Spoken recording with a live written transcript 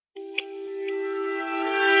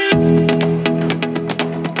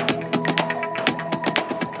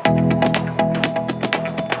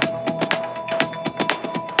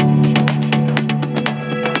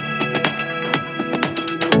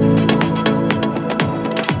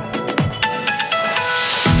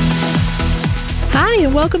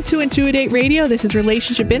and welcome to Intuitive Radio. This is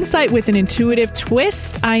Relationship Insight with an intuitive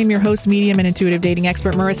twist. I am your host, medium, and intuitive dating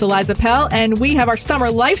expert, Marissa Liza Pell, and we have our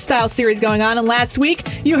summer lifestyle series going on. And last week,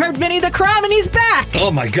 you heard Vinny the Crumb, and he's back.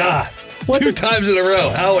 Oh my God! 2 times in a row.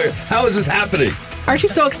 How is this happening? Aren't you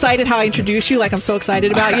so excited how I introduce you? Like I'm so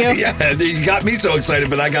excited about you? Yeah, you got me so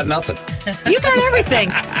excited, but I got nothing. You got everything.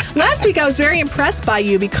 Last week, I was very impressed by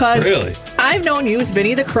you because Really? I've known you as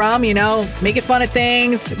Vinny the Crumb, you know, making fun of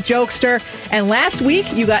things, jokester. And last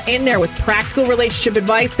week, you got in there with practical relationship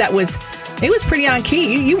advice that was pretty on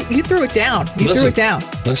key. You threw it down. Threw it down.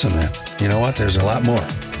 Listen, man. You know what? There's a lot more.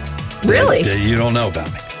 Really? That you don't know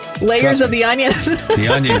about me. Layers of the onion. The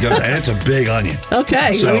onion goes, and it's a big onion.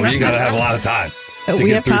 Okay. So you got to have a lot of time to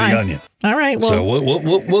get through the onion. All right. Well, so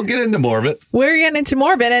we'll get into more of it. We're getting into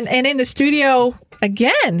more of it. And in the studio,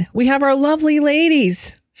 again, we have our lovely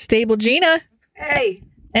ladies, Stable Gina. Hey.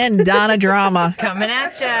 And Donna Drama. Coming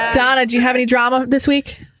at ya. Donna, do you have any drama this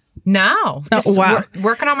week? No. Just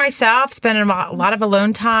working on myself, spending a lot of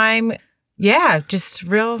alone time. Yeah, just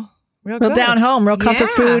real good. Down home, real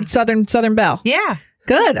comfort food, Southern Belle. Yeah.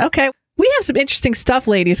 Good. Okay. We have some interesting stuff,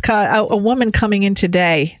 ladies. A woman coming in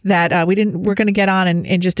today that we're going to get on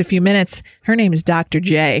in just a few minutes. Her name is Dr.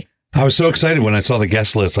 J. I was so excited when I saw the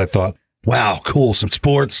guest list. I thought, wow, cool, some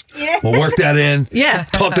sports. Yeah. We'll work that in. Yeah.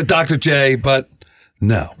 Talk to Dr. J, but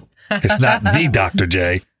no, it's not the Dr.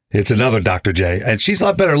 J. It's another Dr. J, and she's a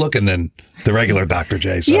lot better looking than the regular Dr.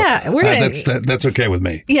 J. So yeah, that's okay with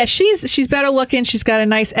me. Yeah, she's better looking. She's got a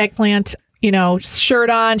nice eggplant, shirt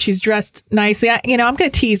on. She's dressed nicely. I'm going to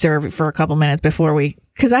tease her for a couple minutes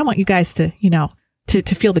because I want you guys to,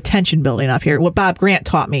 to feel the tension building up here. What Bob Grant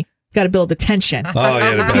taught me. Got to build the tension. Oh,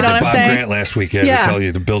 yeah. The Bob Grant last week had to tell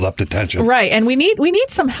you to build up the tension. Right. And we need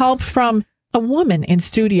some help from a woman in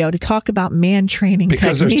studio to talk about man training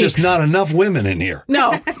because techniques. There's just not enough women in here.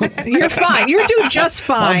 No, you're fine. You're doing just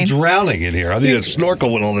fine. I'm drowning in here. I need a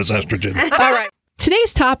snorkel with all this estrogen. All right.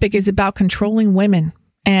 Today's topic is about controlling women.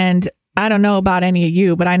 And I don't know about any of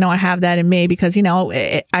you, but I know I have that in me because,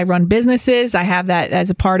 I run businesses. I have that as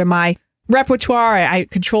a part of my repertoire. I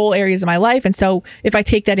control areas of my life. And so if I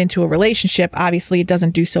take that into a relationship, obviously it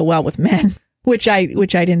doesn't do so well with men, which I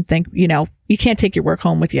didn't think, you can't take your work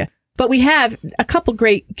home with you. But we have a couple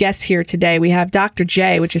great guests here today. We have Dr.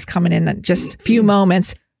 J, which is coming in just a few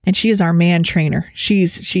moments, and she is our man trainer.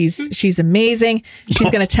 She's amazing. She's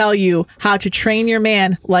going to tell you how to train your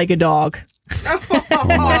man like a dog. Oh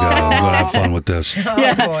my God, I'm going to have fun with this.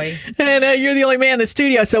 Oh boy. And you're the only man in the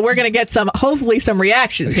studio, so we're going to get hopefully some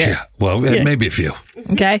reactions here. Yeah, well, maybe a few.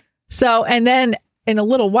 Okay. So, and then in a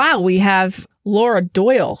little while, we have Laura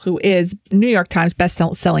Doyle, who is New York Times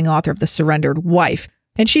best-selling author of The Surrendered Wife.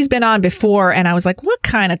 And she's been on before, and I was like, what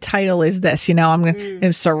kind of title is this? I'm going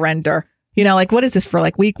to surrender. What is this for,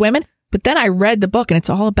 weak women? But then I read the book, and it's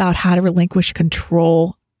all about how to relinquish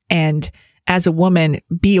control and, as a woman,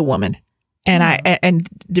 be a woman and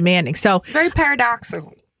demanding. So very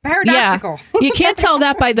paradoxical. Yeah, you can't tell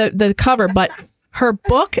that by the cover, but her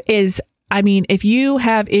book is, if you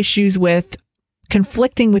have issues with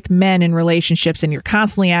conflicting with men in relationships and you're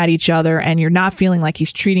constantly at each other and you're not feeling like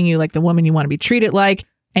he's treating you like the woman you want to be treated like,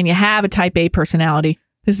 and you have a type A personality,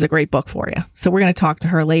 this is a great book for you. So we're going to talk to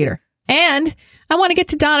her later. And I want to get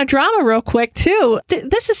to Donna Drama real quick too.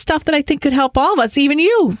 This is stuff that I think could help all of us, even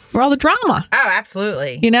you, for all the drama. Oh,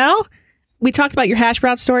 absolutely. We talked about your hash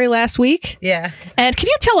brown story last week. Yeah. And can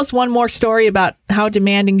you tell us one more story about how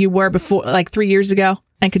demanding you were before, 3 years ago,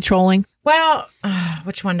 and controlling? Well,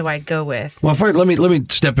 which one do I go with? Well, first, let me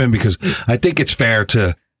step in because I think it's fair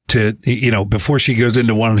to before she goes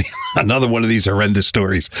into another one of these horrendous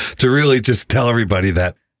stories, to really just tell everybody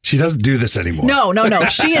that she doesn't do this anymore. No.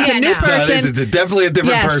 She is a new person. It's definitely a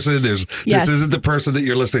different person. This isn't the person that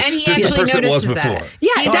you're listening. And he this is the person it was before. That.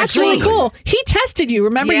 Yeah, that's really cool. He tested you.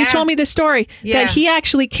 Remember, you told me this story that he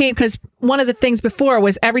actually came because one of the things before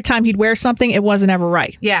was every time he'd wear something, it wasn't ever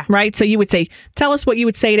right. Yeah. Right? So you would say, tell us what you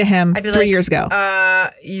would say to him 3 years ago.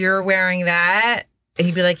 You're wearing that? And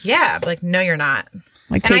he'd be like, yeah. I'd be like, no, you're not.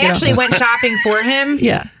 And I actually went shopping for him.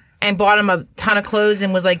 Yeah. And bought him a ton of clothes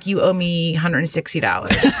and was like, you owe me $160.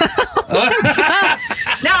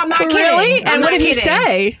 No, I'm not kidding. Really? And what did he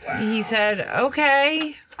say? He said,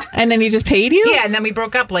 okay. And then he just paid you? Yeah, and then we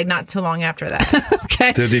broke up not too long after that.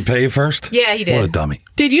 Okay. Did he pay you first? Yeah, he did. What a dummy.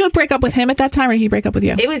 Did you break up with him at that time or did he break up with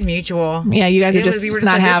you? It was mutual. Yeah, you guys were just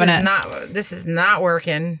not having it. This is not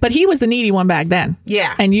working. But he was the needy one back then.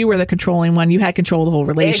 Yeah. And you were the controlling one. You had control of the whole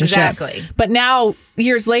relationship. Exactly. But now,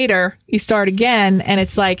 years later, you start again and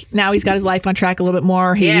it's like now he's got his life on track a little bit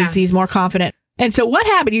more. He's more confident. And so what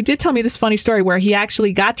happened? You did tell me this funny story where he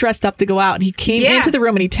actually got dressed up to go out and he came into the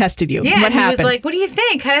room and he tested you. Yeah, what happened? He was like, what do you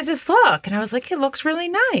think? How does this look? And I was like, it looks really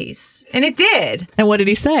nice. And it did. And what did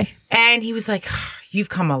he say? And he was like, you've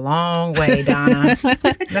come a long way, Donna.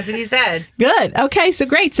 That's what he said. Good. Okay, so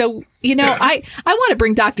great. So, I want to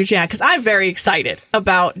bring Dr. J on because I'm very excited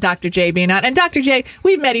about Dr. J being on. And Dr. J,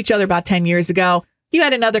 we've met each other about 10 years ago. You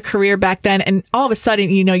had another career back then, and all of a sudden,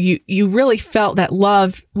 you really felt that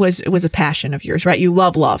love was a passion of yours, right? You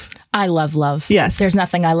love love. I love love. Yes. There's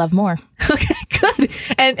nothing I love more. Okay, good.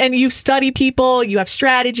 And you study people, you have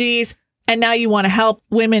strategies, and now you want to help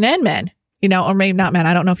women and men, or maybe not men.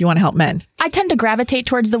 I don't know if you want to help men. I tend to gravitate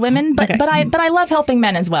towards the women, but I love helping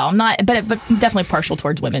men as well. I'm not, but definitely partial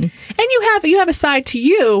towards women. And you have a side to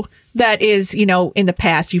you that is, in the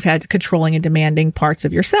past you've had controlling and demanding parts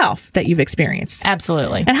of yourself that you've experienced.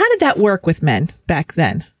 Absolutely. And how did that work with men back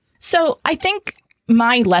then? So I think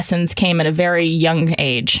my lessons came at a very young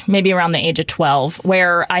age, maybe around the age of 12,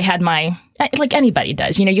 where I had like anybody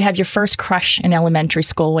does, you have your first crush in elementary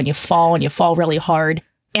school and you fall really hard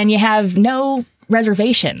and you have no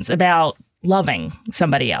reservations about loving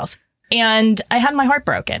somebody else. And I had my heart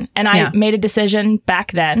broken and I made a decision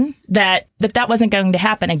back then that wasn't going to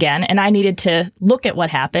happen again. And I needed to look at what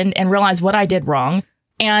happened and realize what I did wrong.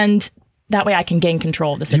 And that way I can gain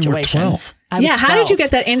control of the situation. You were 12. I was 12. How did you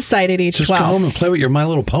get that insight at age 12? Just go home and play with your My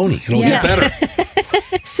Little Pony. It'll get better.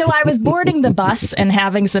 So I was boarding the bus and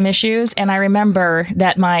having some issues. And I remember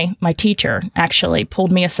that my teacher actually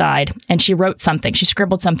pulled me aside and she wrote something. She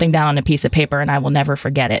scribbled something down on a piece of paper and I will never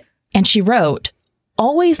forget it. And she wrote,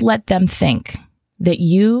 always let them think that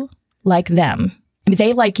you like them. I mean,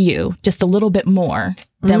 they like you just a little bit more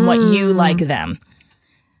than what you like them.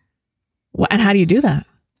 And how do you do that?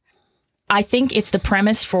 I think it's the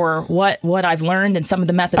premise for what I've learned and some of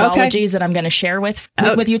the methodologies that I'm going to share with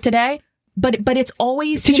you today. But it's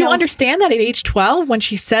always... Did you understand that at age 12 when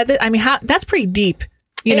she said that? I mean, that's pretty deep,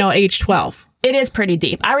 at age 12. It is pretty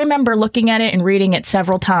deep. I remember looking at it and reading it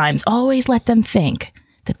several times. Always let them think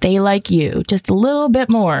that they like you just a little bit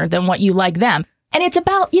more than what you like them. And it's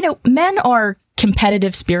about, men are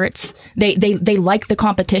competitive spirits. They like the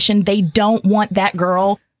competition. They don't want that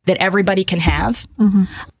girl that everybody can have. Mm-hmm.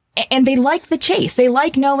 And they like the chase. They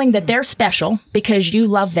like knowing that they're special because you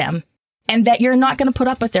love them and that you're not going to put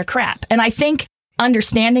up with their crap. And I think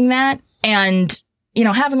understanding that and,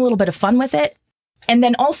 having a little bit of fun with it, and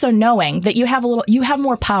then also knowing that you have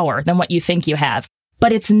more power than what you think you have.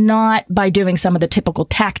 But it's not by doing some of the typical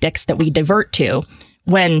tactics that we divert to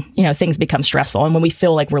when, things become stressful and when we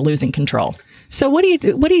feel like we're losing control. So what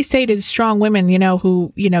do you say to strong women,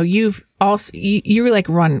 who, you've also, you like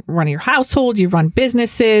run your household, you run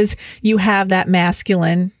businesses, you have that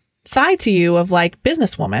masculine side to you of like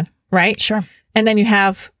businesswoman, right? Sure. And then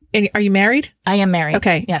are you married? I am married.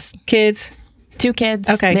 Okay. Yes. Kids? 2 kids.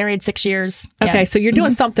 Okay. Married 6 years. Okay. Yeah. So you're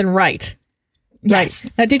doing something right. Yes.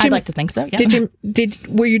 Right. Now, I'd like to think so. Yeah.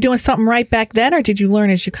 Were you doing something right back then, or did you learn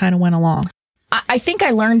as you kind of went along? I think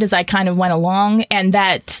I learned as I kind of went along, and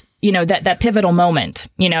that, that pivotal moment,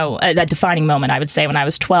 that defining moment, I would say, when I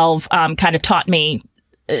was 12, kind of taught me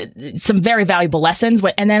some very valuable lessons.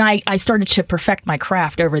 And then I started to perfect my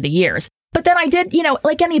craft over the years. But then I did,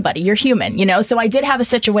 like anybody, you're human, so I did have a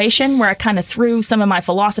situation where I kind of threw some of my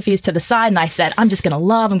philosophies to the side and I said, I'm just going to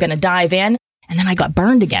love, I'm going to dive in. And then I got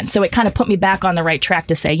burned again. So it kind of put me back on the right track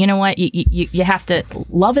to say, you know what, you have to,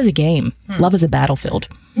 love is a game. Love is a battlefield.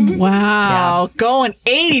 Wow. Yeah. Going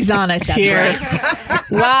 80s on us here. Right.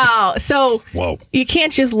 Wow. So you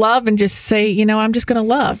can't just love and just say, I'm just going to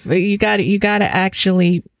love. You got to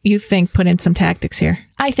actually, put in some tactics here.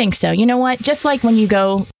 I think so. You know what? Just like when you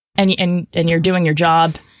go and you're doing your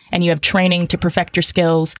job and you have training to perfect your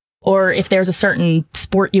skills, or if there's a certain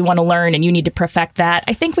sport you want to learn and you need to perfect that,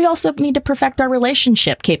 I think we also need to perfect our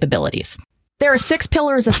relationship capabilities. There are 6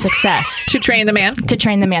 pillars of success. To train the man? To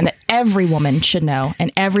train the man that every woman should know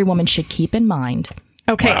and every woman should keep in mind.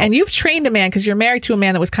 Okay, and you've trained a man because you're married to a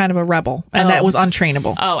man that was kind of a rebel and that was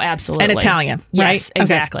untrainable. Oh, absolutely. And Italian, right? Yes,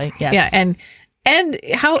 exactly. Okay. Yes. Yeah, and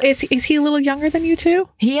how is he a little younger than you too?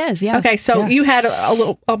 He is, yes. Okay, so you had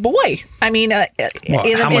a boy. I mean, in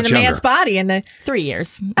the man's body in the 3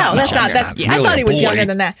 years. Oh, that's not. That's really I thought he was younger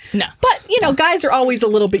than that. No, but guys are always a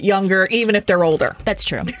little bit younger, even if they're older. That's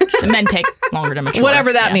true. The men take longer to mature.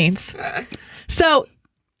 Whatever that means. So,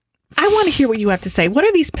 I want to hear what you have to say. What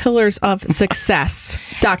are these pillars of success,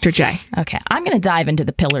 Dr. J? Okay, I'm going to dive into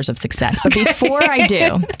the pillars of success, but before I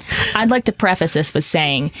do, I'd like to preface this with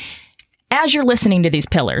saying, as you're listening to these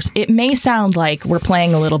pillars, it may sound like we're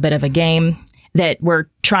playing a little bit of a game, that we're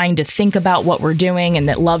trying to think about what we're doing and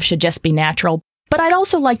that love should just be natural. But I'd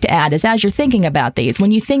also like to add is as you're thinking about these,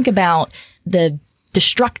 when you think about the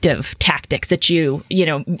destructive tactics that you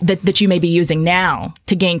may be using now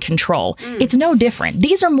to gain control, it's no different.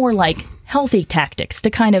 These are more like healthy tactics to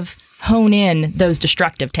kind of hone in those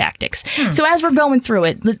destructive tactics. So as we're going through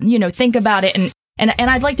it, think about it, and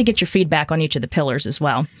I'd like to get your feedback on each of the pillars as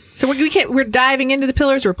well. So we're diving into the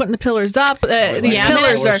pillars. We're putting the pillars up. These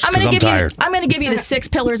pillars are. I'm going to give you the 6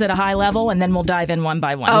 pillars at a high level, and then we'll dive in one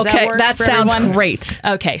by one. Okay, that sounds great.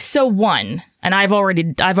 Okay, so 1, and I've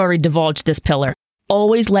already divulged this pillar.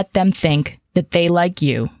 Always let them think that they like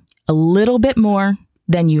you a little bit more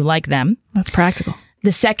than you like them. That's practical.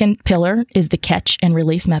 The second pillar is the catch and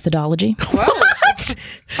release methodology. What?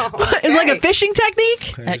 Okay. It's like a fishing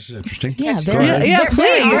technique? Okay, this is interesting. Yeah,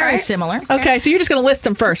 please. Very similar. Okay, so you're just going to list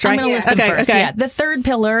them first, right? I'm going to list them first. Okay. Yeah. The third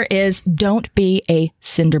pillar is don't be a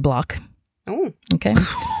cinder block. Oh. Okay.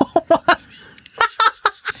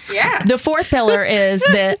 Yeah. The fourth pillar is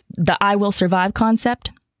the I will survive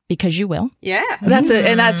concept. Because you will. Yeah. That's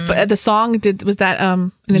the song. Was that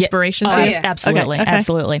an inspiration? Yeah. To Yes, absolutely. Okay.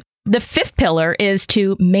 Absolutely. The fifth pillar is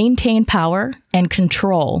to maintain power and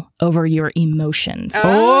control over your emotions.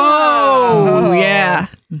 Oh, yeah.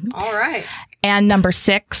 Mm-hmm. All right. And number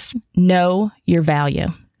 6, know your value.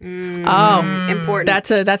 Important.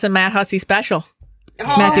 That's a Matt Hussey special.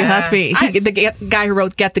 Matthew Hussey, the guy who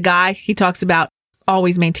wrote Get the Guy. He talks about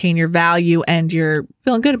always maintain your value and you're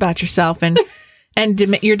feeling good about yourself and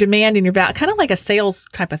your demand and your value, kind of like a sales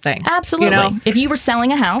type of thing. Absolutely. If you were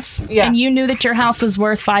selling a house and you knew that your house was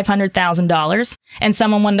worth $500,000 and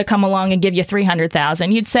someone wanted to come along and give you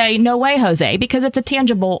 $300,000, you'd say, no way, Jose, because it's a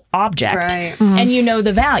tangible object and you know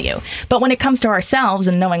the value. But when it comes to ourselves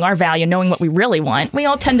and knowing our value, knowing what we really want, we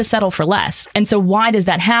all tend to settle for less. And so why does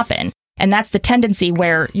that happen? And that's the tendency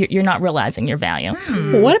where you're not realizing your value.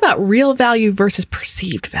 Well, what about real value versus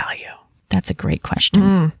perceived value? That's a great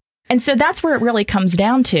question. And so that's where it really comes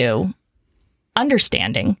down to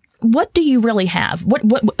understanding, what do you really have? What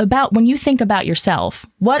about when you think about yourself,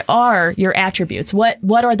 what are your attributes? What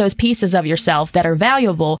are those pieces of yourself that are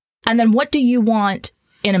valuable? And then what do you want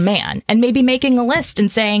in a man? And maybe making a list and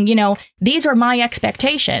saying, these are my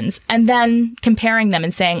expectations, and then comparing them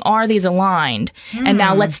and saying, are these aligned? And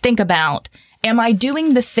now let's think about, am I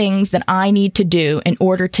doing the things that I need to do in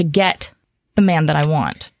order to get the man that I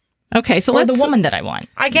want? Okay, so or the woman that I want.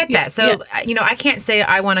 I get that. So, I can't say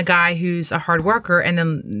I want a guy who's a hard worker and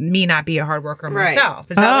then me not be a hard worker myself.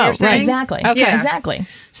 Is that what you're saying? Exactly. Okay. Yeah, exactly.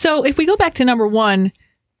 So if we go back to number 1,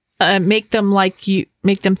 make them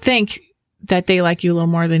think that they like you a little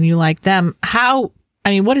more than you like them.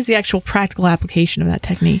 What is the actual practical application of that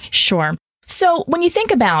technique? Sure. So when you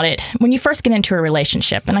think about it, when you first get into a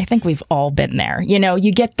relationship, and I think we've all been there,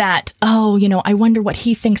 you get that, I wonder what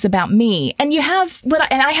he thinks about me. And you have,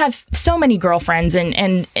 and I have so many girlfriends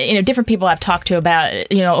and different people I've talked to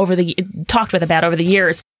about, over the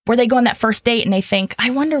years, where they go on that first date and they think, I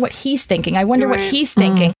wonder what he's thinking. I wonder what he's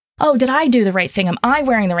thinking. Oh, did I do the right thing? Am I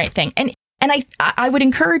wearing the right thing? And I would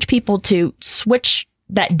encourage people to switch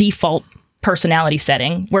that default personality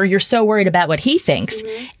setting where you're so worried about what he thinks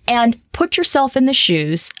and put yourself in the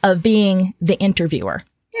shoes of being the interviewer.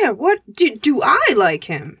 Yeah. What do I like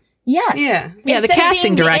him? Yes. Yeah. The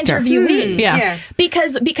casting director. The interviewee. Yeah.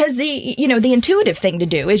 Because the the intuitive thing to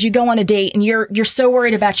do is you go on a date and you're so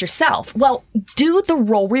worried about yourself. Well, do the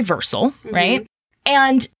role reversal, right?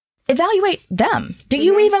 And evaluate them. Do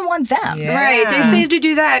you even want them? Yeah. Right. They say to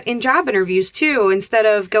do that in job interviews too, instead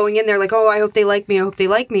of going in there like, oh, I hope they like me. I hope they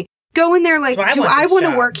like me. Go in there like, do I want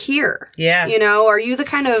to work here? Yeah. Are you the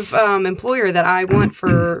kind of employer that I want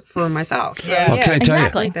for myself? Yeah. Well, can I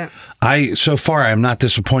tell you? So far, I'm not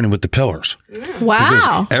disappointed with the pillars.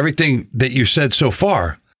 Wow. Because everything that you said so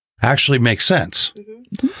far actually makes sense.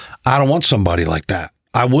 I don't want somebody like that.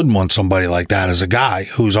 I wouldn't want somebody like that as a guy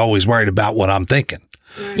who's always worried about what I'm thinking.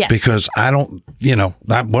 Yes. Because I don't,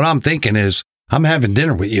 what I'm thinking is I'm having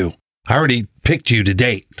dinner with you. I already picked you to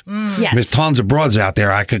date. Yes. There's tons of broads out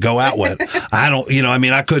there I could go out with. I don't,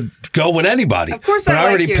 I could go with anybody. Of course, but I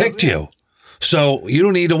already like picked you. So you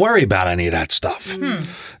don't need to worry about any of that stuff.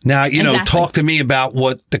 Now, talk to me about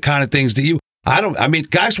what the kind of things that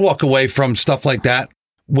guys walk away from stuff like that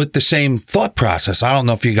with the same thought process. I don't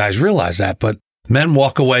know if you guys realize that, but men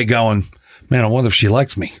walk away going, man, I wonder if she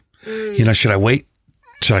likes me. Should I wait?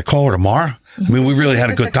 Should I call her tomorrow? I mean, we really had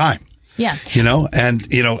a good time. Yeah.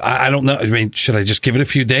 I don't know. I mean, should I just give it a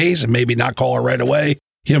few days and maybe not call her right away?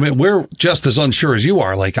 We're just as unsure as you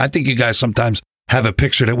are. Like, I think you guys sometimes have a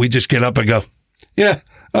picture that we just get up and go, yeah,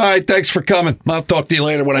 all right, thanks for coming. I'll talk to you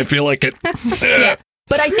later when I feel like it.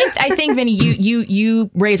 But I think, Vinny,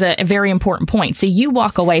 you raise a very important point. See, you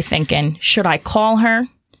walk away thinking, should I call her?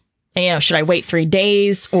 Should I wait 3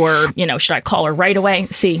 days, or, should I call her right away?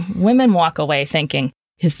 See, women walk away thinking,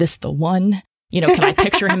 is this the one? Can I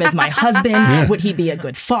picture him as my husband? Yeah. Would he be a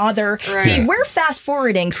good father? Right. See, we're fast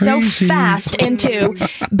forwarding so fast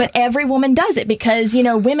but every woman does it because,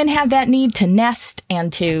 women have that need to nest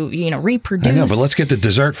and to, reproduce. I know, but let's get the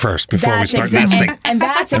dessert first before we start nesting. And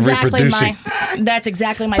that's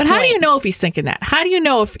exactly my But point. how do you know if he's thinking that? How do you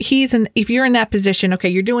know if if you're in that position, okay,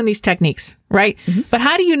 you're doing these techniques, right? Mm-hmm. But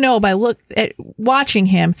how do you know by watching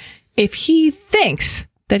him if he thinks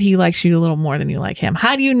that he likes you a little more than you like him?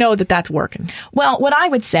 How do you know that that's working? Well, what I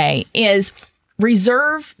would say is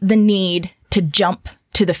reserve the need to jump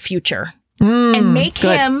to the future and make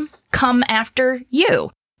him come after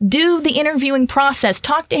you. Do the interviewing process.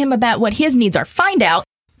 Talk to him about what his needs are. Find out,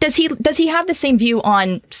 does he have the same view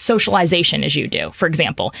on socialization as you do, for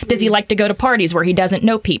example? Does he like to go to parties where he doesn't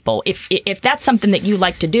know people? If that's something that you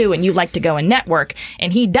like to do and you like to go and network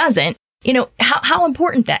and he doesn't, how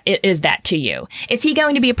important is that to you? Is he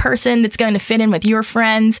going to be a person that's going to fit in with your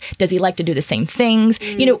friends? Does he like to do the same things?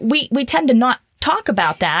 We tend to not talk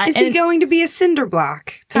about that. Is he going to be a cinder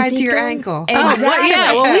block tied to your ankle? Exactly.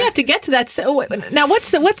 Well, we have to get to that. So now,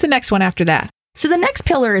 what's the next one after that? So the next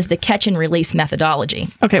pillar is the catch and release methodology.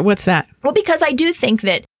 Okay, what's that? Well, because I do think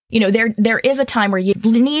that there is a time where you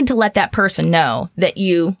need to let that person know that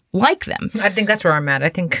you like them. I think that's where I'm at. I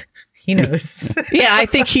think he knows. Yeah, I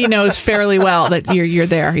think he knows fairly well that you're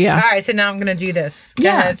there. Yeah. All right, so now I'm going to do this. Go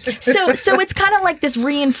ahead. So it's kind of like this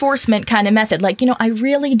reinforcement kind of method. Like, I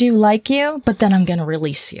really do like you, but then I'm going to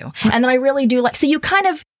release you. And then I really do like, so you kind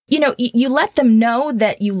of, you let them know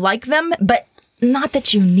that you like them, but not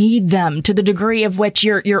that you need them to the degree of which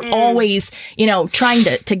you're always, trying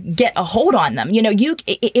to get a hold on them.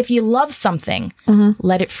 If you love something,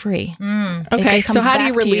 let it free. Okay, so how do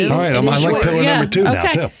you release? All right, I like pillar number 2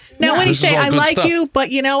 now, too. Now, when you say, I like you,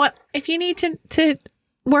 but you know what? If you need to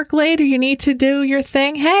work late or you need to do your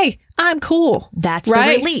thing, hey, I'm cool. That's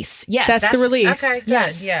right? the release. Yes. That's the release. Okay,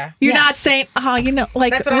 yes. Yeah. You're not saying,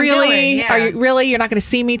 like, really? Yeah. Are you really? You're not going to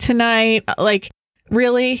see me tonight? Like,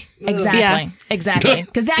 really? Exactly. Exactly.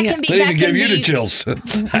 Because that can be. They even give you the chills.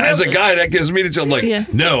 As a guy, that gives me the chills. I'm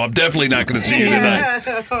like, no, I'm definitely not going to see you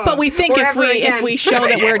tonight. But we think if we show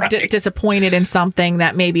that we're disappointed in something,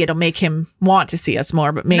 that maybe it'll make him want to see us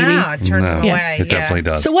more. But maybe it turns him away. It definitely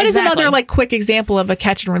does. So what is another quick example of a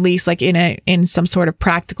catch and release, like in some sort of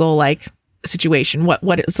practical situation?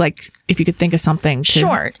 What is if you could think of something?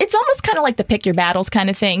 Sure. It's almost kind of like the pick your battles kind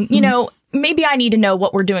of thing. Maybe I need to know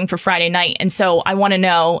what we're doing for Friday night. And so I want to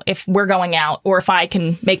know if we're going out or if I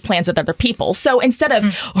can make plans with other people. So instead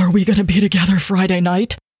of, are we going to be together Friday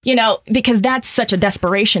night? Because that's such a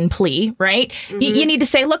desperation plea, right? Mm-hmm. You need to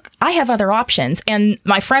say, look, I have other options. And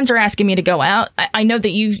my friends are asking me to go out. I know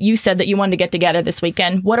that you said that you wanted to get together this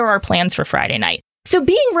weekend. What are our plans for Friday night? So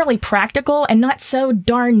being really practical and not so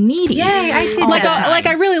darn needy. Yay, I did that.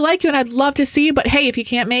 I really like you and I'd love to see you, but hey, if you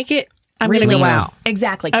can't make it, I'm going to go out.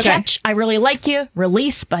 Exactly. Okay. Catch, I really like you.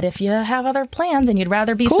 Release, but if you have other plans and you'd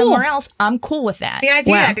rather be somewhere else, I'm cool with that. See, I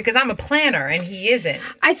do that because I'm a planner and he isn't.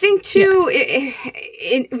 I think, too,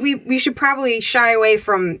 we should probably shy away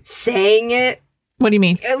from saying it. What do you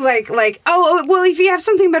mean? Like, well, if you have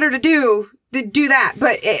something better to do that.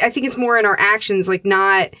 But I think it's more in our actions,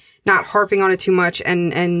 not harping on it too much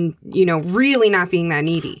and really not being that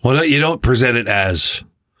needy. Well, you don't present it as,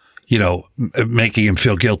 making him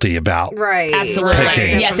feel guilty about Absolutely.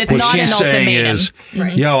 picking. Yes, it's what not she's an saying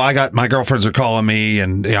ultimatum. is, I got my girlfriends are calling me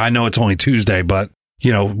and I know it's only Tuesday, but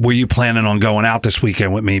were you planning on going out this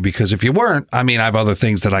weekend with me? Because if you weren't, I have other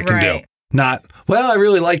things that I can do. Not, I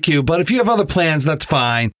really like you, but if you have other plans, that's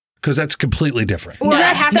fine. Because that's completely different. Well,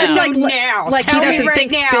 that has to be now. Like he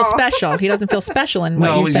doesn't feel special. He doesn't feel special in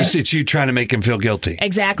what you say. It's you trying to make him feel guilty.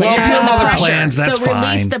 Exactly. Well, if you have other plans, that's fine. So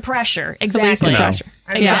release the pressure. Exactly.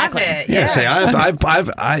 Exactly. Yeah. Say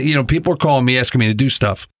I've people are calling me asking me to do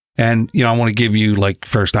stuff, and I want to give you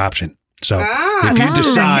first option. So if you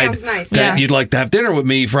decide that you'd like to have dinner with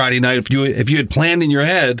me Friday night, if you had planned in your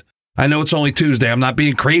head, I know it's only Tuesday. I'm not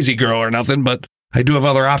being crazy girl or nothing, but I do have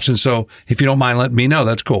other options, so if you don't mind letting me know,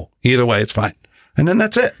 that's cool. Either way, it's fine. And then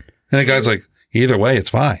that's it. And the guy's like, either way, it's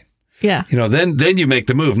fine. Yeah. Then you make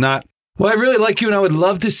the move, not, I really like you and I would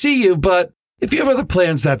love to see you, but if you have other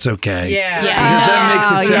plans, that's okay. Yeah. Because that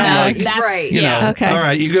makes it sound like, right. Okay. All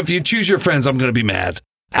right, if you choose your friends, I'm going to be mad.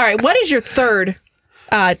 All right, what is your third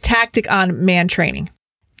tactic on man training?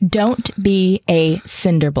 Don't be a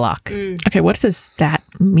cinder block. Okay, what does that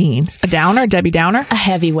mean? A downer, Debbie Downer? A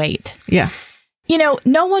heavyweight. Yeah.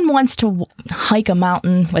 no one wants to hike a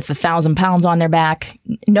mountain with 1,000 pounds on their back.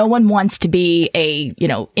 No one wants to be a,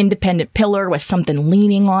 independent pillar with something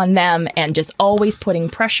leaning on them and just always putting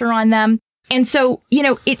pressure on them. And so,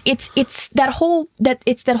 it's that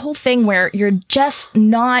whole thing where you're just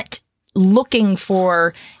not looking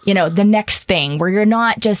for, the next thing, where you're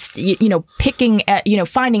not just, picking at,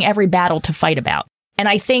 finding every battle to fight about. And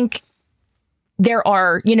I think there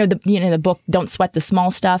are, the book, Don't Sweat the Small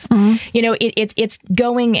Stuff. Mm-hmm. It's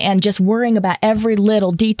going and just worrying about every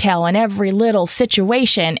little detail and every little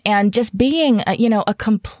situation and just being, a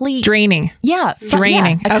complete draining. Yeah.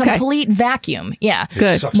 Draining. A complete vacuum. Yeah.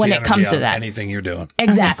 Good. When it comes to that. Anything you're doing.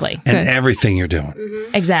 Exactly. And everything you're doing.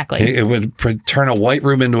 Mm-hmm. Exactly. It would turn a white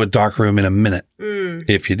room into a dark room in a minute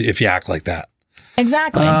if you act like that.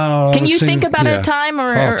 Exactly. Can you think about a time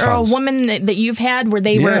or a woman that you've had where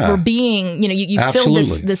they were being, you feel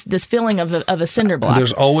this feeling of a cinder block?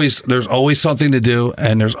 There's always something to do,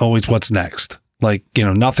 and there's always what's next. Like,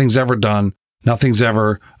 nothing's ever done. Nothing's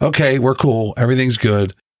ever, okay, we're cool. Everything's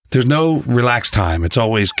good. There's no relaxed time. It's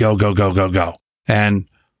always go, go, go, go, go. And,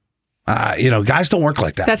 guys don't work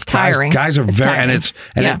like that. That's tiring. Guys are tiring.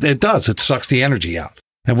 And it does. It sucks the energy out.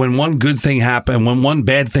 And when one good thing happens, when one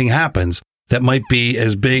bad thing happens, that might be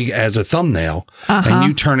as big as a thumbnail, and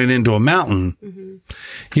you turn it into a mountain. Mm-hmm.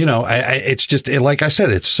 It's just, like I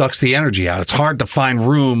said, it sucks the energy out. It's hard to find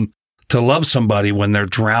room to love somebody when they're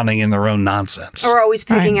drowning in their own nonsense. Or always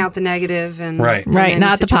picking out the negative and right,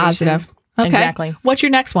 not the positive. Okay. Exactly. What's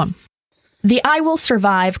your next one? The I will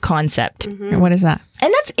survive concept. Mm-hmm. What is that?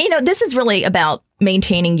 And that's, this is really about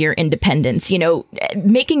maintaining your independence,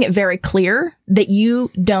 making it very clear that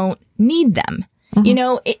you don't need them.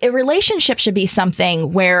 Mm-hmm. A relationship should be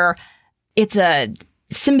something where it's a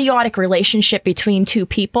symbiotic relationship between two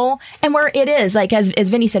people, and where it is, like, as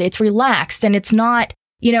Vinny said, it's relaxed and it's not,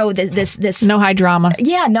 this no high drama.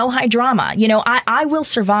 Yeah, no high drama. I will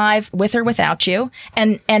survive with or without you,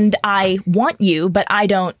 and I want you, but I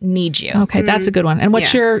don't need you. Okay, that's a good one. And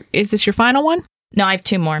what's is this your final one? No, I have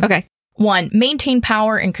two more. Okay. 1, maintain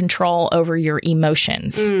power and control over your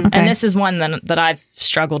emotions. Okay. And this is one that I've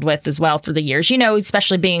struggled with as well through the years,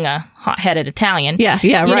 especially being a hot-headed Italian. Yeah,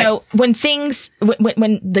 right. When things,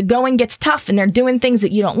 when the going gets tough and they're doing things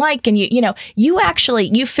that you don't like, and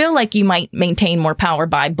you feel like you might maintain more power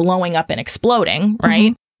by blowing up and exploding,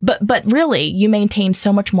 right? Mm-hmm. But really, you maintain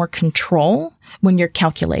so much more control when you're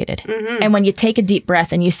calculated. Mm-hmm. And when you take a deep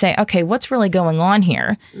breath and you say, okay, what's really going on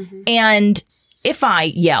here? Mm-hmm. And if I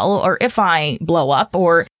yell or if I blow up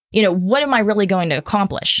or, what am I really going to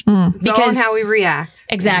accomplish? It's all on how we react.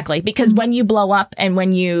 Exactly. Because when you blow up and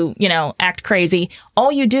when you, act crazy,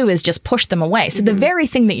 all you do is just push them away. So the very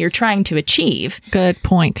thing that you're trying to achieve. Good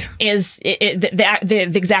point. Is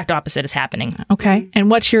the exact opposite is happening. Okay. And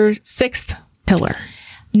what's your 6th pillar?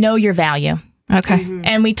 Know your value. Okay. Mm-hmm.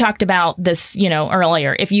 And we talked about this,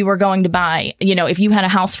 earlier. If you were going to buy, if you had a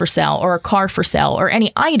house for sale or a car for sale or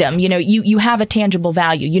any item, you have a tangible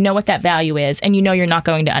value. You know what that value is, and you're not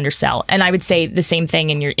going to undersell. And I would say the same thing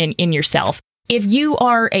in yourself. If you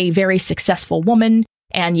are a very successful woman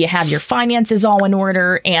and you have your finances all in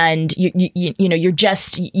order and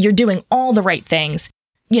you're doing all the right things,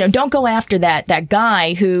 don't go after that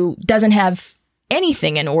guy who doesn't have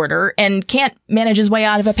anything in order and can't manage his way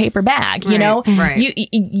out of a paper bag. Right.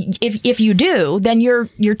 If you do, then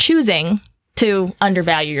you're choosing to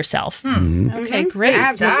undervalue yourself. Okay, great.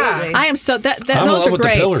 Absolutely. I am so I'm those in love are with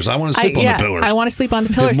great. The pillars. I want to sleep on the pillars. I want to sleep on the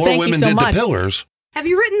pillars. If more Thank women you so did much. the pillars, have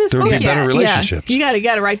you written this there book would be yet? better relationships. You got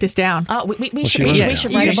to write this down. Oh, we should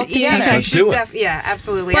should write a book together. Let's do it. Yeah,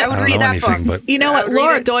 absolutely. But, I would read that book. But you know what?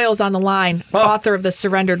 Laura Doyle's on the line, author of The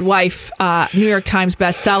Surrendered Wife, New York Times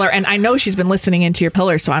bestseller. And I know she's been listening into your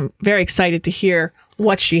pillars, so I'm very excited to hear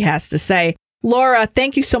what she has to say. Laura,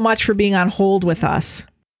 thank you so much for being on hold with us.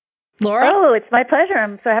 Laura? Oh, it's my pleasure.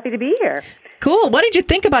 I'm so happy to be here. Cool. What did you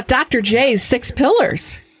think about Dr. J's 6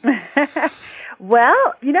 pillars?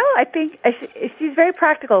 Well, I think she's very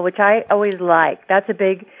practical, which I always like. That's a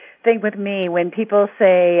big thing with me. When people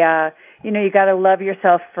say, you got to love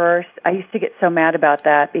yourself first, I used to get so mad about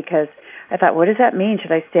that because I thought, what does that mean?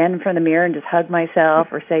 Should I stand in front of the mirror and just hug myself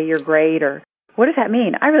or say you're great? Or what does that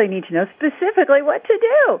mean? I really need to know specifically what to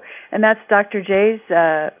do. And that's Dr. J's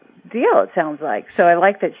deal, it sounds like. So I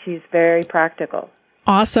like that she's very practical.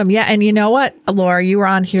 Awesome. Yeah. And you know what, Laura, you were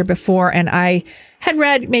on here before and I had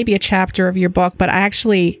read maybe a chapter of your book, but I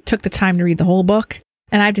actually took the time to read the whole book.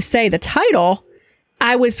 And I have to say the title,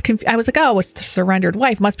 I was like, oh, it's The Surrendered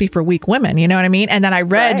Wife, must be for weak women. You know what I mean? And then I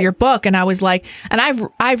read your book and I was like, and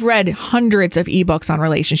I've read hundreds of ebooks on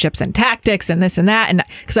relationships and tactics and this and that. And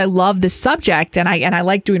because I love this subject and I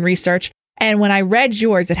like doing research. And when I read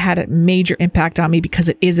yours, it had a major impact on me because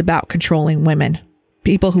it is about controlling women.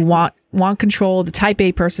 People who want control, the type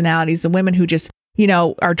A personalities, the women who just,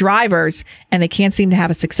 are drivers and they can't seem to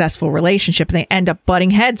have a successful relationship. And they end up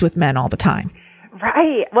butting heads with men all the time.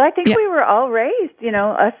 Right. Well, I think we were all raised,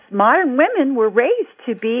 us modern women were raised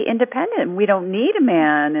to be independent. We don't need a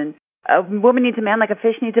man. And a woman needs a man like a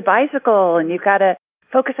fish needs a bicycle. And you've got to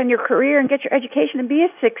focus on your career and get your education and be a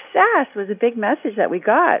success was a big message that we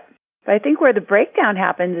got. But I think where the breakdown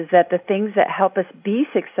happens is that the things that help us be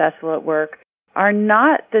successful at work are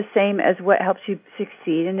not the same as what helps you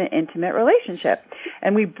succeed in an intimate relationship.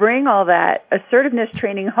 And we bring all that assertiveness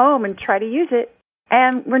training home and try to use it.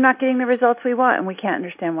 And we're not getting the results we want, and we can't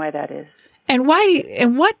understand why that is. And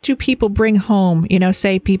what do people bring home?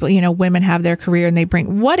 Say people, women have their career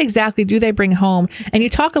and what exactly do they bring home? And you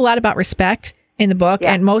talk a lot about respect in the book.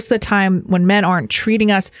 Yeah. And most of the time when men aren't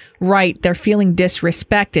treating us right, they're feeling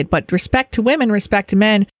disrespected. But respect to women, respect to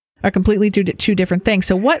men are completely two different things.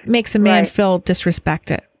 So what makes a man feel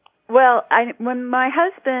disrespected? Well, when my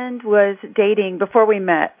husband was dating, before we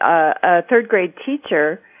met, a third grade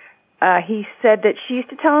teacher, he said that she used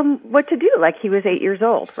to tell him what to do, like he was 8 years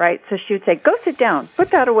old, right? So she would say, go sit down,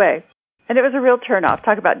 put that away. And it was a real turnoff.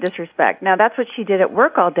 Talk about disrespect. Now, that's what she did at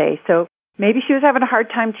work all day. So maybe she was having a hard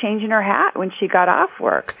time changing her hat when she got off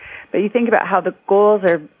work. But you think about how the goals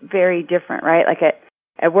are very different, right? Like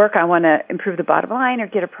at work, I want to improve the bottom line or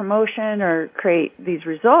get a promotion or create these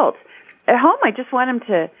results. At home, I just want him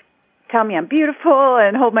to tell me I'm beautiful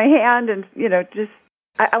and hold my hand and,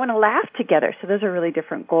 I want to laugh together. So those are really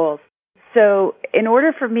different goals. So in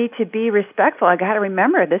order for me to be respectful, I got to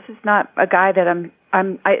remember this is not a guy that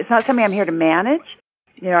it's not something I'm here to manage.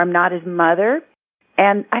 I'm not his mother.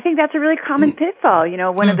 And I think that's a really common pitfall.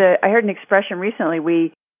 I heard an expression recently,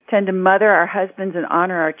 we tend to mother our husbands and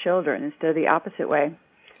honor our children instead of the opposite way.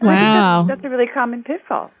 Wow. That's a really common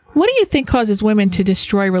pitfall. What do you think causes women to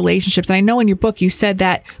destroy relationships? I know in your book you said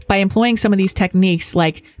that by employing some of these techniques,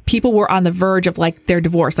 like people were on the verge of like their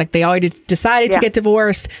divorce, like they already decided to get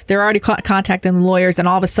divorced, they're already contacting lawyers, and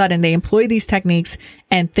all of a sudden they employ these techniques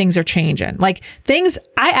and things are changing. Like I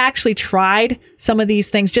actually tried some of these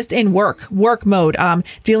things just in work mode,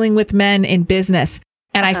 dealing with men in business,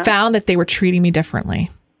 and I found that they were treating me differently.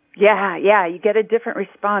 Yeah, you get a different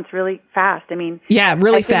response really fast.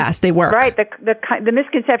 Really fast. They work. Right. The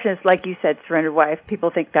misconception is, like you said, surrendered wife.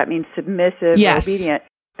 People think that means submissive or obedient.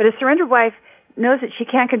 But a surrendered wife knows that she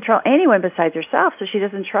can't control anyone besides herself, so she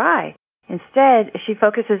doesn't try. Instead, she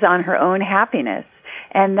focuses on her own happiness.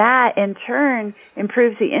 And that, in turn,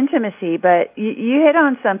 improves the intimacy. But you hit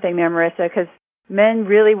on something there, Marissa, because men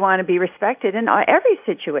really want to be respected in every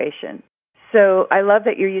situation. So I love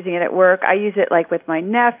that you're using it at work. I use it like with my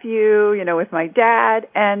nephew, with my dad.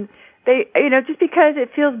 And they, just because it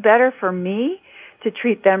feels better for me to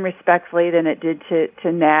treat them respectfully than it did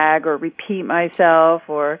to nag or repeat myself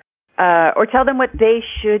or tell them what they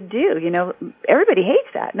should do. Everybody hates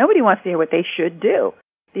that. Nobody wants to hear what they should do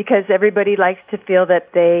because everybody likes to feel that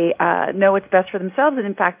they know what's best for themselves. And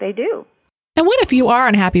in fact, they do. And what if you are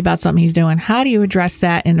unhappy about something he's doing? How do you address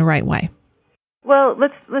that in the right way? Well,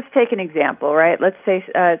 let's take an example, right? Let's say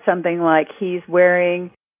something like he's wearing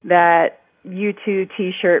that U2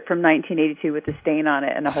 T-shirt from 1982 with a stain on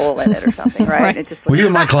it and a hole in it or something, right? Right. It just Were you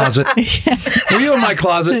in my closet? Were you in my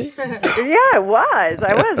closet? Yeah, I was,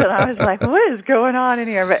 and I was like, what is going on in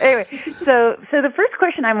here? But anyway, so the first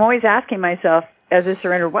question I'm always asking myself as a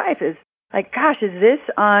surrendered wife is like, gosh, is this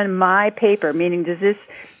on my paper? Meaning, does this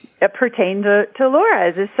pertain to Laura?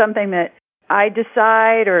 Is this something that I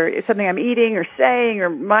decide, or is something I'm eating or saying, or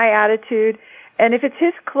my attitude? And if it's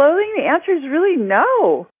his clothing, the answer is really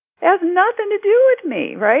no. It has nothing to do with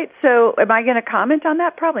me, right? So am I going to comment on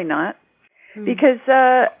that? Probably not. Because,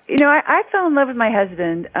 I fell in love with my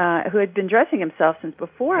husband, who had been dressing himself since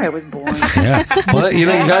before I was born. Yeah. Well, you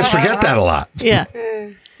guys forget that a lot. Yeah.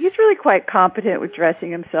 He's really quite competent with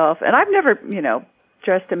dressing himself. And I've never,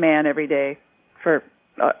 dressed a man every day for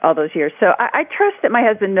all those years. So I trust that my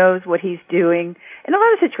husband knows what he's doing. In a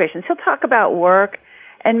lot of situations, he'll talk about work,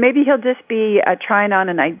 and maybe he'll just be trying on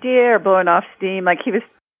an idea or blowing off steam. Like he was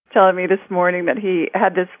telling me this morning that he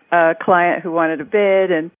had this client who wanted a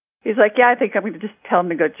bid, and he's like, yeah, I think I'm going to just tell him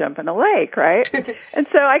to go jump in a lake, right? And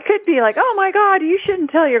so I could be like, oh, my God, you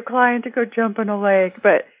shouldn't tell your client to go jump in a lake.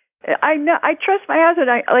 But I trust my husband.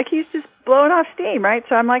 He's just blowing off steam, right?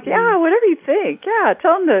 So I'm like, yeah, whatever you think. Yeah,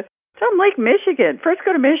 tell him Lake Michigan. First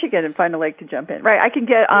go to Michigan and find a lake to jump in. Right, I can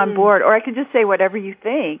get on board, or I can just say whatever you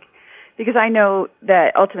think because I know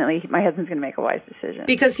that ultimately my husband's going to make a wise decision.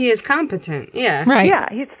 Because he is competent. Yeah. Right. Yeah,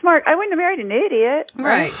 he's smart. I wouldn't have married an idiot.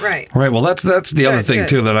 Right. Right. Well, that's the other thing,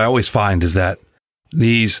 too, that I always find is that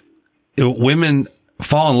these women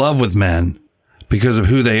fall in love with men because of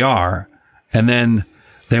who they are, and then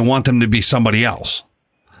they want them to be somebody else.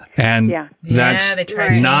 And that's they try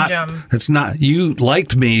to not, change them. it's not, you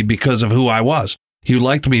liked me because of who I was. You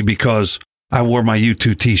liked me because I wore my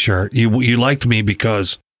U2 t-shirt. You liked me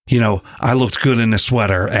because, I looked good in a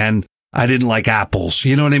sweater and I didn't like apples.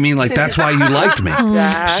 You know what I mean? Like, that's why you liked me.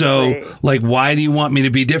 Exactly. So, like, why do you want me to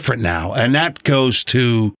be different now? And that goes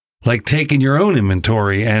to, like, taking your own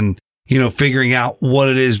inventory and, figuring out what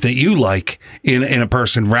it is that you like in a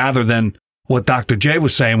person rather than what Dr. J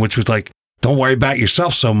was saying, which was like, don't worry about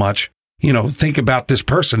yourself so much. Think about this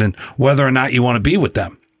person and whether or not you want to be with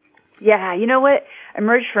them. Yeah, you know what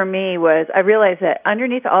emerged for me was I realized that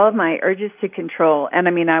underneath all of my urges to control, and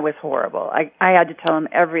I mean, I was horrible. I had to tell him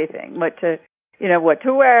everything, what to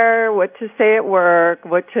wear, what to say at work,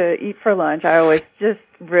 what to eat for lunch. I was just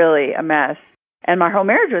really a mess. And my whole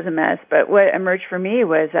marriage was a mess. But what emerged for me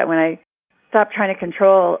was that when I stopped trying to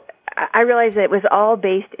control, I realized that it was all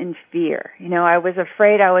based in fear. I was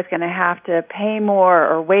afraid I was going to have to pay more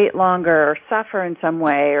or wait longer or suffer in some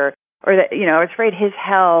way or that, I was afraid his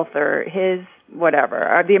health or his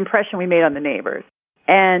whatever, or the impression we made on the neighbors.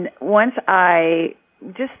 And once I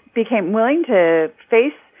just became willing to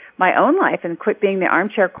face my own life and quit being the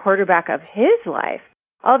armchair quarterback of his life,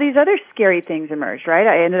 all these other scary things emerged, right?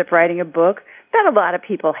 I ended up writing a book that a lot of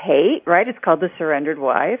people hate, right? It's called The Surrendered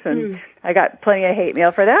Wife, and I got plenty of hate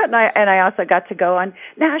mail for that. And I also got to go on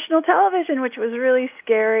national television, which was really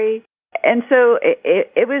scary. And so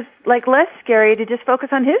it was like less scary to just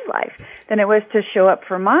focus on his life than it was to show up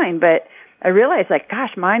for mine. But I realized,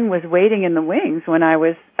 gosh, mine was waiting in the wings when I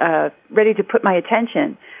was ready to put my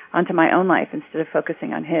attention onto my own life instead of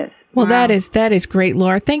focusing on his. Well, wow. That is great,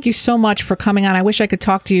 Laura. Thank you so much for coming on. I wish I could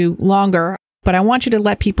talk to you longer, but I want you to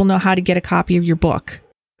let people know how to get a copy of your book.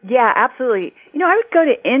 Yeah, absolutely. I would go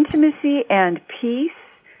to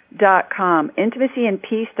intimacyandpeace.com,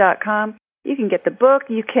 intimacyandpeace.com. You can get the book.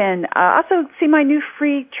 You can also see my new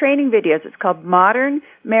free training videos. It's called Modern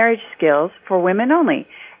Marriage Skills for Women Only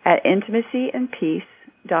at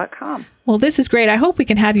intimacyandpeace.com. Well, this is great. I hope we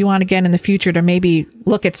can have you on again in the future to maybe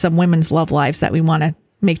look at some women's love lives that we want to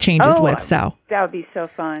make changes with. So that would be so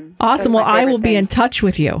fun. Awesome. Well, I will be in touch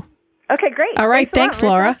with you. Okay, great. All right. Thanks,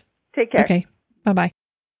 Laura. Take care. Okay. Bye-bye.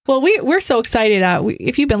 Well, we're so excited.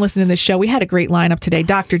 If you've been listening to this show, we had a great lineup today.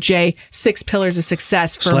 Dr. J, 6 Pillars of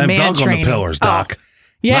Success for Slam Man dunk Training. On the pillars, Doc.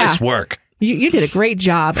 Yeah. Nice work. You did a great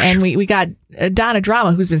job. And we got Donna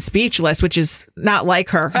Drama, who's been speechless, which is not like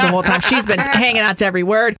her the whole time. She's been hanging out to every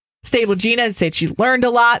word. Stable Gina said she learned a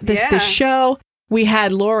lot this show. We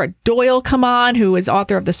had Laura Doyle come on, who is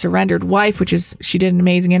author of The Surrendered Wife, she did an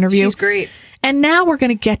amazing interview. She's great. And now we're going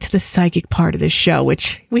to get to the psychic part of this show,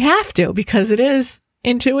 which we have to because it is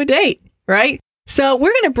Into a Date, right? So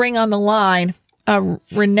we're going to bring on the line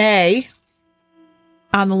Renee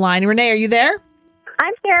on the line. Renee, are you there?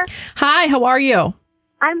 I'm here. Hi, how are you?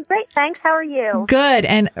 I'm great, thanks. How are you? Good.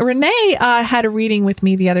 And Renee had a reading with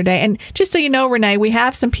me the other day. And just so you know, Renee, we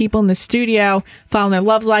have some people in the studio following their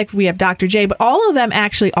love life. We have Dr. J, but all of them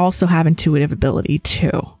actually also have intuitive ability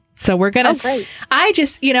too. So we're going to, I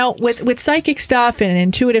just, with psychic stuff and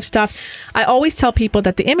intuitive stuff, I always tell people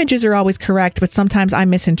that the images are always correct, but sometimes I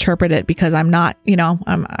misinterpret it because I'm not,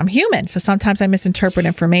 I'm human. So sometimes I misinterpret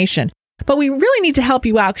information. But we really need to help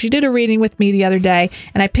you out because you did a reading with me the other day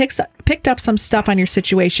and I picked up some stuff on your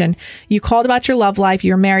situation. You called about your love life.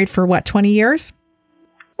 You were married for what, 20 years?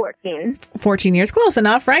 14. 14 years. Close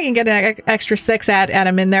enough, right? You can get an extra 6 add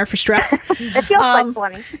them in there for stress. It feels like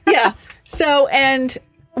 20. Yeah. So, and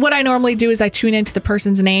what I normally do is I tune into the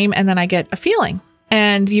person's name and then I get a feeling.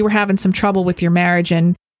 And you were having some trouble with your marriage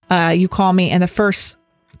and you call me and the first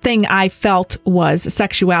thing I felt was a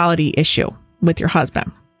sexuality issue with your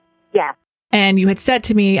husband. Yeah. And you had said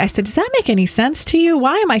to me, I said, does that make any sense to you?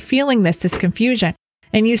 Why am I feeling this confusion?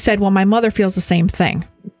 And you said, well, my mother feels the same thing.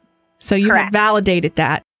 So you had validated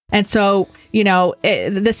that. And so,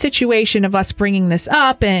 the situation of us bringing this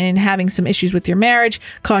up and having some issues with your marriage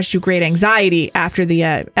caused you great anxiety after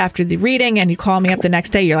the reading. And you called me up the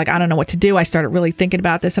next day. You're like, I don't know what to do. I started really thinking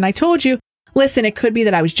about this. And I told you, listen, it could be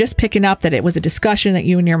that I was just picking up that it was a discussion that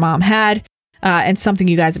you and your mom had. And something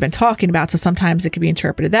you guys have been talking about. So sometimes it could be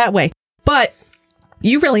interpreted that way. But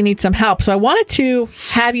you really need some help. So I wanted to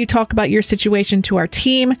have you talk about your situation to our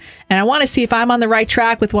team. And I want to see if I'm on the right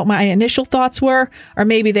track with what my initial thoughts were, or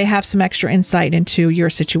maybe they have some extra insight into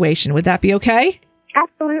your situation. Would that be okay?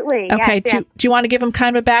 Absolutely. Okay. Yes. Do you want to give them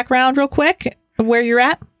kind of a background real quick of where you're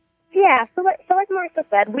at? Yeah. So like Marissa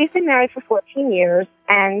said, we've been married for 14 years,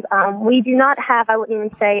 and we do not have, I wouldn't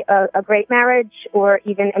even say, a great marriage or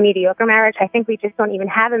even a mediocre marriage. I think we just don't even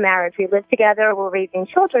have a marriage. We live together. We're raising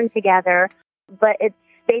children together, but it's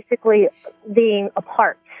basically being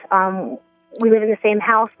apart. We live in the same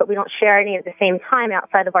house, but we don't share any of the same time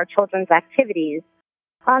outside of our children's activities.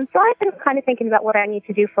 So I've been kind of thinking about what I need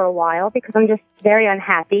to do for a while because I'm just very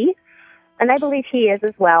unhappy, and I believe he is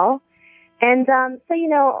as well. And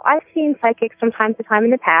so, I've seen psychics from time to time in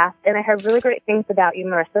the past, and I heard really great things about you,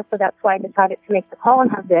 Marissa, so that's why I decided to make the call and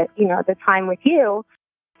have the time with you.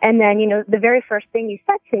 And then, the very first thing you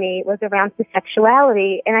said to me was around the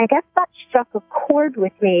sexuality, and I guess that struck a chord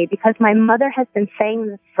with me because my mother has been saying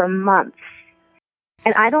this for months.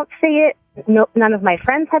 And I don't see it. No, none of my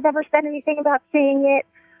friends have ever said anything about seeing it.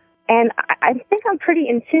 And I think I'm pretty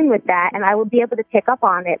in tune with that, and I will be able to pick up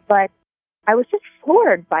on it. But I was just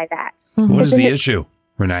floored by that. Mm-hmm. What is the issue,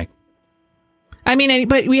 Renee? I mean,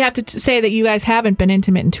 but we have to say that you guys haven't been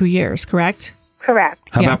intimate in 2 years, correct? Correct.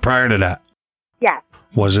 How about prior to that? Yes.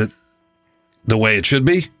 Was it the way it should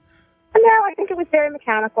be? No, I think it was very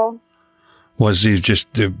mechanical. Was he just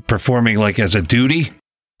performing like as a duty?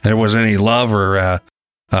 There wasn't any love or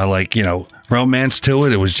romance to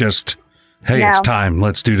it? It was just, hey, It's time.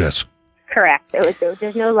 Let's do this. Correct.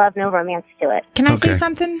 There's no love, no romance to it. Can I say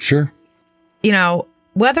something? Sure.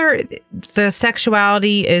 Whether the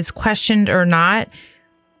sexuality is questioned or not,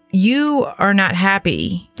 you are not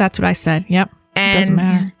happy. That's what I said. Yep. And doesn't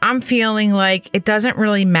matter. I'm feeling like it doesn't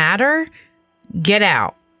really matter. Get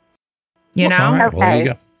out. All right. Okay. Well, there you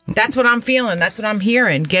go. That's what I'm feeling. That's what I'm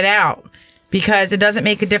hearing. Get out. Because it doesn't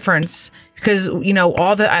make a difference. Because,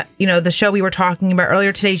 all the, the show we were talking about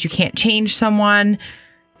earlier today is you can't change someone.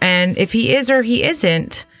 And if he is or he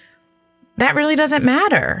isn't, that really doesn't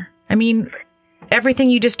matter. I mean, everything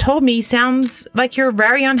you just told me sounds like you're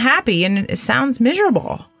very unhappy and it sounds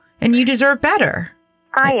miserable and you deserve better.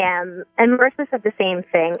 I am. And Marissa said the same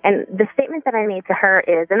thing. And the statement that I made to her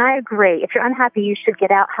is, and I agree, if you're unhappy, you should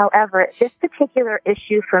get out. However, this particular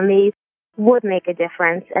issue for me would make a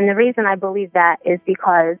difference. And the reason I believe that is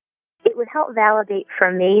because it would help validate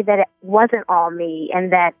for me that it wasn't all me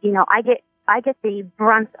and that, I get the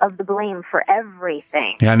brunt of the blame for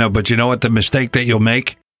everything. Yeah, I know. But you know what? The mistake that you'll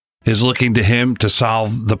make is looking to him to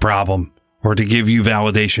solve the problem or to give you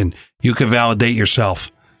validation. You can validate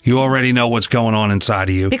yourself. You already know what's going on inside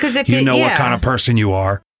of you. Because if you know what kind of person you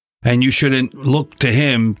are, and you shouldn't look to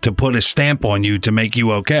him to put a stamp on you to make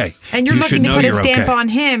you okay. And you're looking to put a stamp on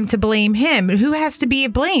him to blame him. Who has to be a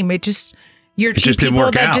blame? You're two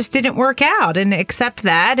people that just didn't work out, and accept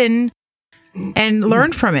that and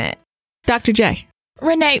learn from it. Dr. J.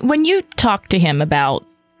 Renee, when you talk to him about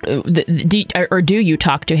do you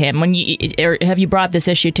talk to him or have you brought this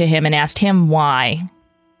issue to him and asked him why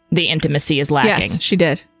the intimacy is lacking? Yes, she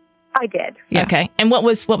did. I did. Yeah. Okay. And what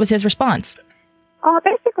was his response?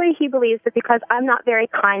 Basically, he believes that because I'm not very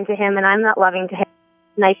kind to him and I'm not loving to him,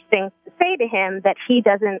 nice things to say to him, that he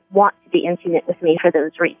doesn't want to be intimate with me for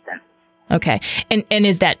those reasons. Okay. And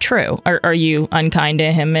is that true? Are you unkind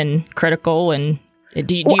to him and critical? And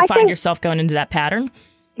do you find yourself going into that pattern?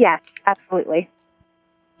 Yes, absolutely.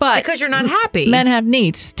 But because you're not happy. Men have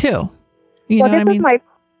needs too. You know what I mean?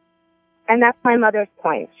 And that's my mother's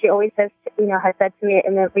point. She always says, has said to me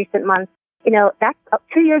in the recent months, that's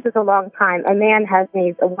 2 years is a long time. A man has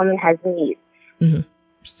needs, a woman has needs. Mm-hmm.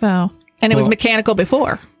 So, and it was mechanical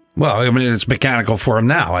before. Well, I mean, it's mechanical for him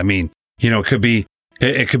now. I mean, it could be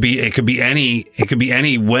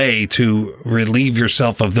any way to relieve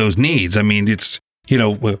yourself of those needs. I mean, it's,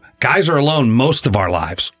 guys are alone most of our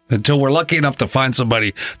lives until we're lucky enough to find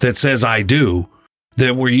somebody that says I do.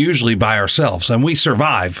 That we're usually by ourselves, and we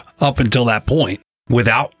survive up until that point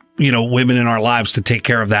without, women in our lives to take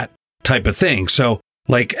care of that type of thing. So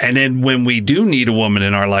and then when we do need a woman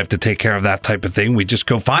in our life to take care of that type of thing, we just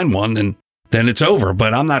go find one and then it's over.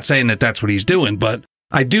 But I'm not saying that that's what he's doing, but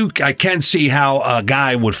I can see how a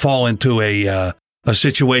guy would fall into a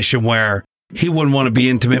situation where he wouldn't want to be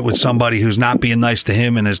intimate with somebody who's not being nice to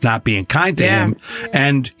him and is not being kind to him.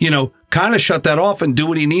 And, kind of shut that off and do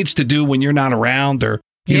what he needs to do when you're not around or,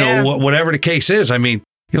 whatever the case is. I mean,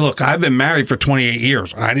 look, I've been married for 28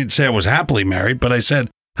 years. I didn't say I was happily married, but I said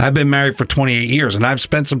I've been married for 28 years and I've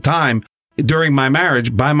spent some time during my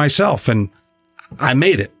marriage by myself and I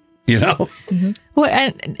made it, Mm-hmm. Well,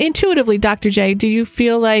 and intuitively, Dr. J, do you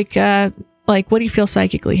feel like what do you feel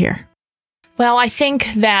psychically here? Well, I think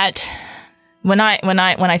that When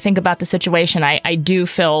I think about the situation, I do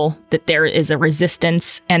feel that there is a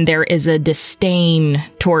resistance and there is a disdain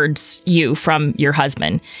towards you from your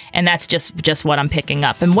husband. And that's just what I'm picking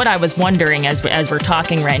up. And what I was wondering as we're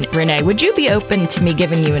talking, Renee, would you be open to me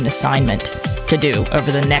giving you an assignment to do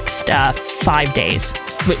over the next 5 days?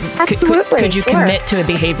 Absolutely. Could you commit to a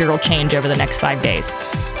behavioral change over the next 5 days?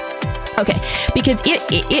 Okay, because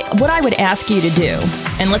what I would ask you to do,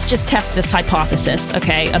 and let's just test this hypothesis,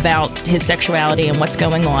 okay, about his sexuality and what's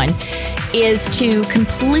going on, is to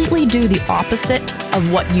completely do the opposite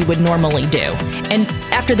of what you would normally do. And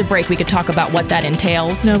after the break, we could talk about what that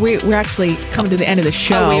entails. No, we're actually coming to the end of the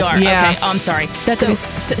show. Oh, we are? Yeah. Okay, I'm sorry.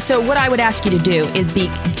 So what I would ask you to do is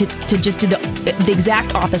to just do the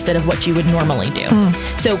exact opposite of what you would normally do.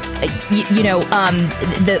 So,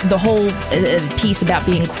 the whole piece about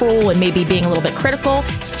being cruel and maybe being a little bit critical,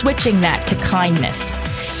 switching that to kindness.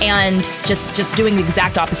 And just doing the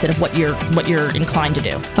exact opposite of what you're inclined to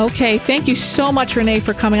do. Okay, thank you so much, Renee,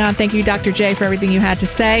 for coming on. Thank you, Dr. J, for everything you had to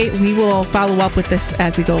say. We will follow up with this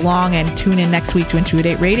as we go along and tune in next week to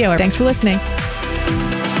Intuitive Radio. Thanks for listening.